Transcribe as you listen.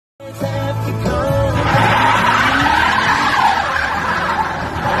Good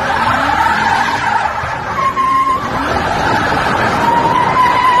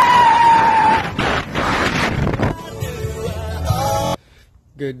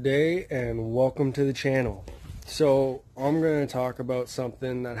day and welcome to the channel. So I'm going to talk about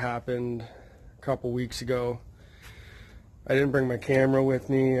something that happened a couple weeks ago. I didn't bring my camera with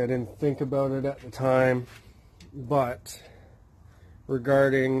me. I didn't think about it at the time. But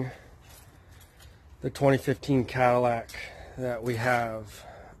regarding the 2015 Cadillac that we have,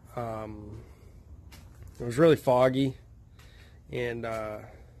 it was really foggy, and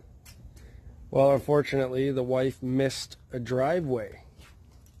well, unfortunately the wife missed a driveway.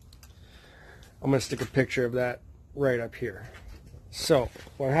 I'm going to stick a picture of that right up here. So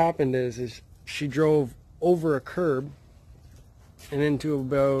what happened is she drove over a curb and into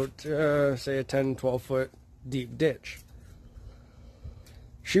about say a 10-12 foot deep ditch.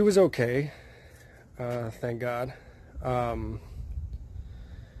 She was okay, thank God.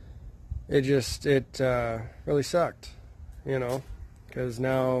 It really sucked, you know, because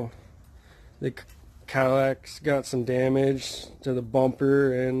now the Cadillac's got some damage to the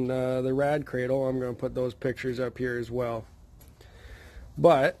bumper and the rad cradle. I'm going to put those pictures up here as well.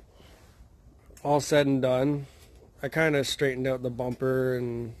 But all said and done, I kind of straightened out the bumper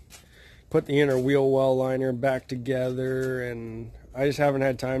and put the inner wheel well liner back together, and I just haven't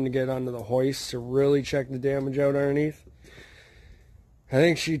had time to get onto the hoist to really check the damage out underneath. I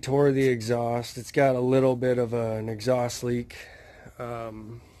think she tore the exhaust. It's got a little bit of an exhaust leak.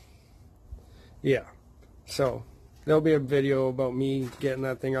 Yeah. So there'll be a video about me getting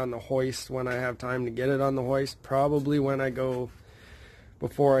that thing on the hoist when I have time to get it on the hoist. Probably when I go,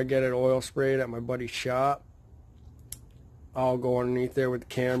 before I get it oil sprayed at my buddy's shop. I'll go underneath there with the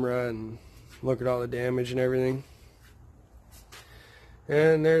camera and look at all the damage and everything.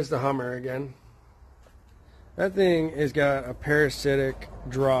 And there's the Hummer again. That thing has got a parasitic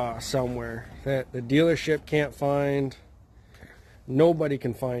draw somewhere that the dealership can't find. Nobody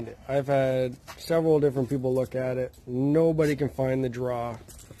can find it. I've had several different people look at it. Nobody can find the draw.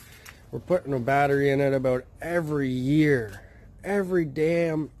 We're putting a battery in it about every year. Every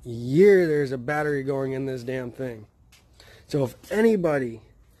damn year there's a battery going in this damn thing. So if anybody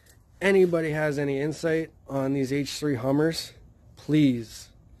has any insight on these H3 Hummers, please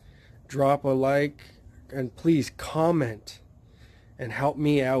drop a like and please comment and help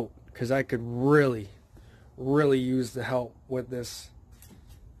me out, because I could really use the help with this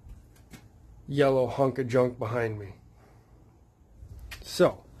yellow hunk of junk behind me.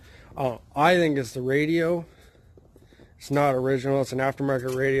 So I think it's the radio. It's not original. It's an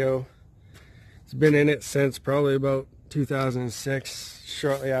aftermarket radio. It's been in it since probably about 2006,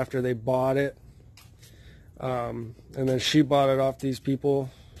 shortly after they bought it. And then she bought it off these people.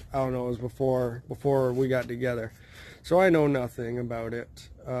 I don't know, it was before we got together. So I know nothing about it.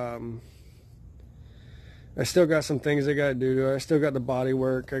 I still got some things I got to do to it. I still got the body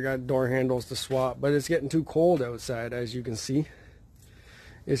work. I got door handles to swap. But it's getting too cold outside, as you can see.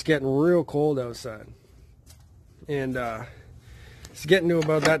 It's getting real cold outside. And it's getting to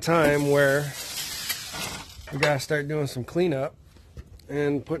about that time where we got to start doing some cleanup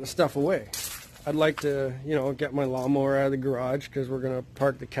and putting stuff away. I'd like to, you know, get my lawnmower out of the garage, because we're going to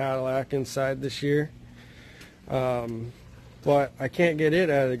park the Cadillac inside this year. But I can't get it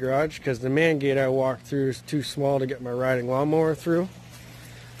out of the garage because the man gate I walked through is too small to get my riding lawnmower through.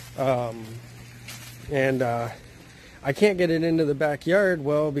 And I can't get it into the backyard,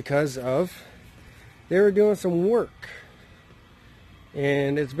 well, because of they were doing some work.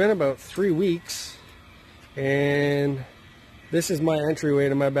 And it's been about 3 weeks, and this is my entryway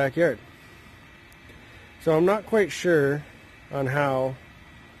to my backyard. So I'm not quite sure on how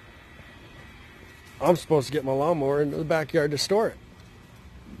I'm supposed to get my lawnmower into the backyard to store it.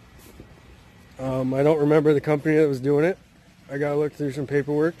 I don't remember the company that was doing it. I gotta look through some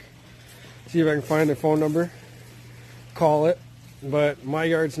paperwork, see if I can find their phone number, call it. But my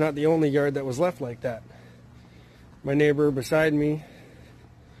yard's not the only yard that was left like that. My neighbor beside me,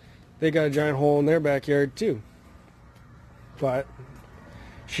 they got a giant hole in their backyard too. But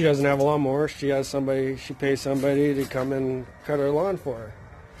she doesn't have a lawnmower. She has somebody, she pays somebody to come and cut her lawn for her.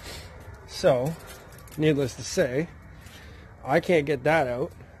 So, needless to say, I can't get that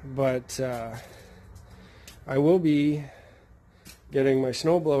out, but I will be getting my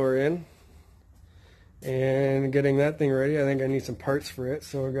snowblower in and getting that thing ready. I think I need some parts for it,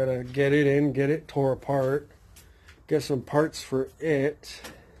 so I gotta get it in, get it tore apart, get some parts for it.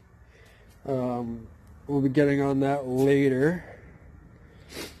 We'll be getting on that later,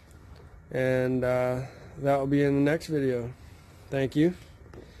 and that will be in the next video. Thank you.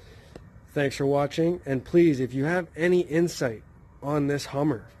 Thanks for watching, and please, if you have any insight on this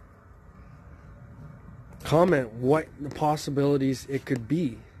Hummer, comment what the possibilities it could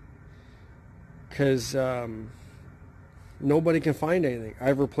be, because nobody can find anything.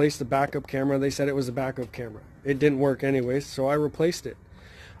 I've replaced the backup camera. They said it was a backup camera. It didn't work anyways, so I replaced it.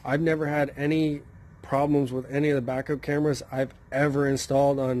 I've never had any problems with any of the backup cameras I've ever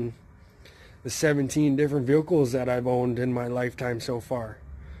installed on the 17 different vehicles that I've owned in my lifetime so far.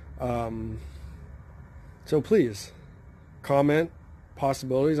 So please comment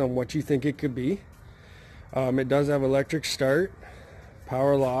possibilities on what you think it could be. It does have electric start,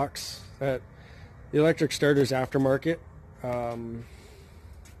 power locks. The electric starter's aftermarket.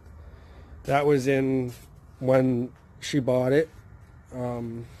 That was in when she bought it.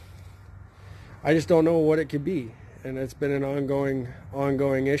 I just don't know what it could be, and it's been an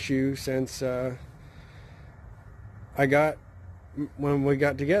ongoing issue since when we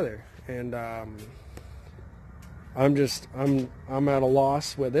got together, and I'm at a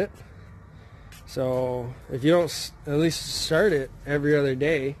loss with it. So if you don't at least start it every other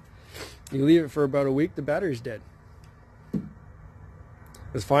day, you leave it for about a week, the battery's dead.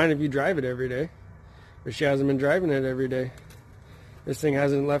 It's fine if you drive it every day, but she hasn't been driving it every day. This thing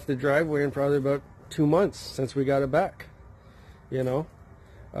hasn't left the driveway in probably about 2 months since we got it back. You know,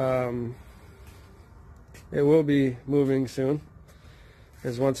 it will be moving soon,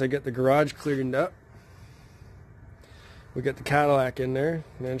 because once I get the garage cleaned up, we get the Cadillac in there,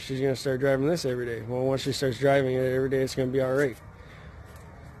 and then she's going to start driving this every day. Well, once she starts driving it every day, it's going to be alright.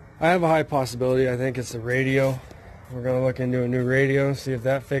 I have a high possibility. I think it's the radio. We're going to look into a new radio, see if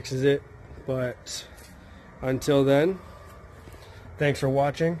that fixes it. But until then, thanks for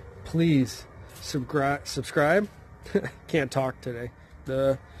watching. Please subscribe. Can't talk today.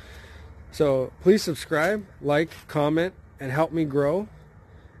 So please subscribe, like, comment, and help me grow.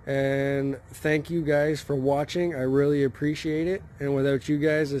 And thank you guys for watching. I really appreciate it. And without you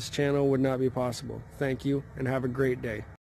guys, this channel would not be possible. Thank you, and have a great day.